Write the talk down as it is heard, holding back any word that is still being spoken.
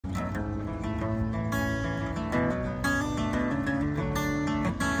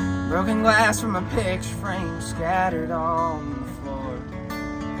Broken glass from a picture frame scattered on the floor.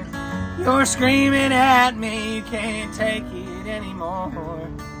 You're screaming at me, you can't take it anymore.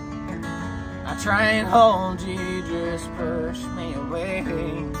 I try and hold you, just push me away.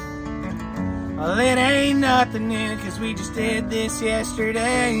 Well, it ain't nothing new, 'cause we just did this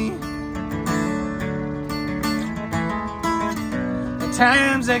yesterday. The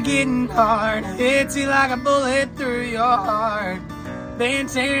times are getting hard, hits you like a bullet through your heart. Been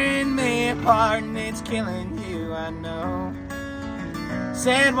tearing me apart and it's killing you, I know.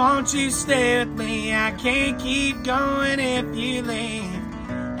 Said, won't you stay with me? I can't keep going if you leave.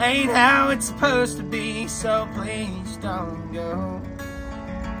 Ain't how it's supposed to be, so please don't go.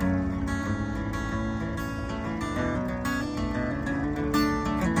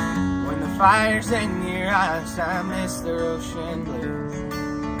 When the fire's in your eyes, I miss the ocean blues.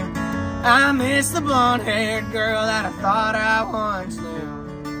 I miss the blonde-haired girl that I thought I once knew.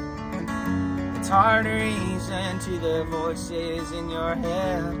 It's hard to reason to the voices in your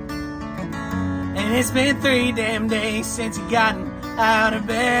head. And it's been 3 damn days since you gotten out of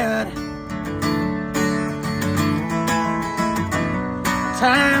bed.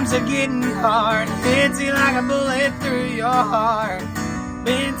 Times are getting hard, hits you like a bullet through your heart.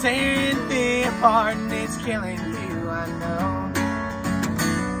 Been tearing me apart and it's killing you, I know.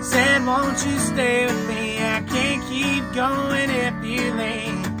 Said, won't you stay with me? I can't keep going if you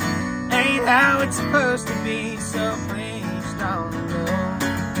leave. Ain't how it's supposed to be, so please don't go.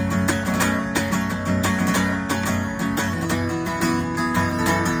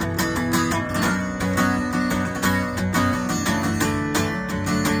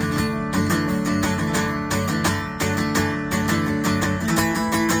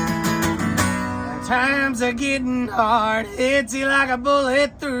 Times are getting hard, hits you like a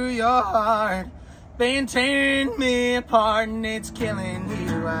bullet through your heart. Been tearing me apart and it's killing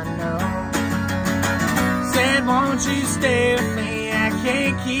you, I know. Said, won't you stay with me? I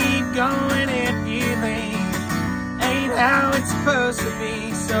can't keep going if you leave. Ain't how it's supposed to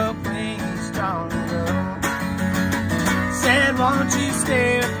be, so please don't go. Said, won't you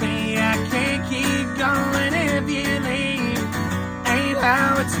stay with me? I can't keep going if you leave. Ain't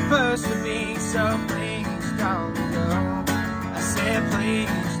how it's supposed to be, so please don't go. I said,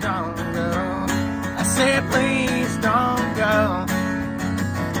 please don't go. I said, please.